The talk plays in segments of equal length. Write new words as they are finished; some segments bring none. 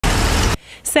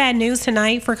Sad news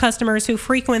tonight for customers who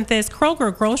frequent this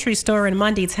Kroger grocery store in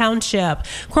Mundy Township.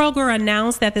 Kroger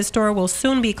announced that the store will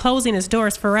soon be closing its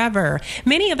doors forever.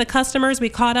 Many of the customers we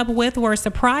caught up with were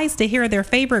surprised to hear their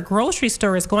favorite grocery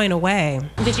store is going away.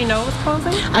 Did you know it was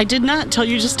closing? I did not until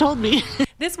you just told me.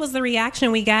 This was the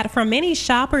reaction we got from many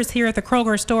shoppers here at the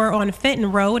Kroger store on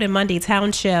Fenton Road in Mundy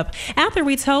Township after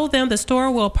we told them the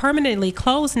store will permanently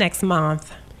close next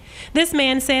month. This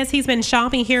man says he's been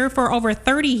shopping here for over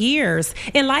 30 years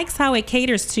and likes how it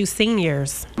caters to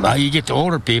seniors. Well, you get the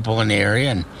older people in the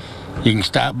area and you can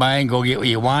stop by and go get what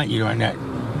you want. You don't have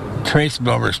to trace it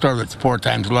over a store that's 4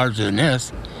 times larger than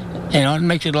this. You know, it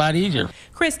makes it a lot easier.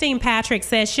 Christine Patrick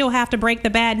says she'll have to break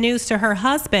the bad news to her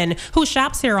husband, who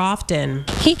shops here often.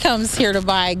 He comes here to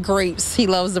buy grapes. He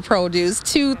loves the produce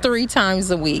 2-3 times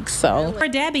a week. So for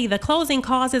Debbie, the closing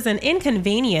causes an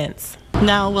inconvenience.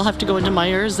 Now we'll have to go into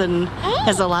Myers and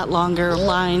has a lot longer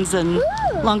lines and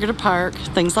longer to park,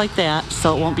 things like that.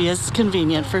 So it won't be as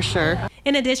convenient for sure.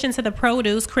 In addition to the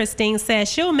produce, Christine says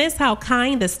she'll miss how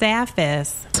kind the staff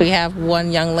is. So we have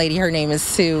one young lady, her name is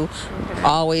Sue,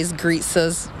 always greets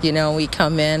us, we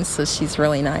come in, so she's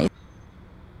really nice.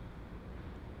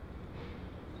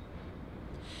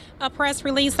 A press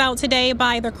release out today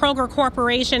by the Kroger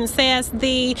Corporation says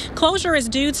the closure is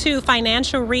due to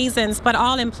financial reasons, but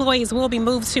all employees will be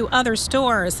moved to other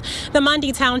stores. The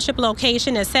Mundy Township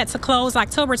location is set to close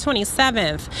October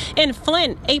 27th. In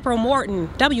Flint, April Morton,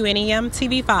 WNEM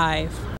TV 5.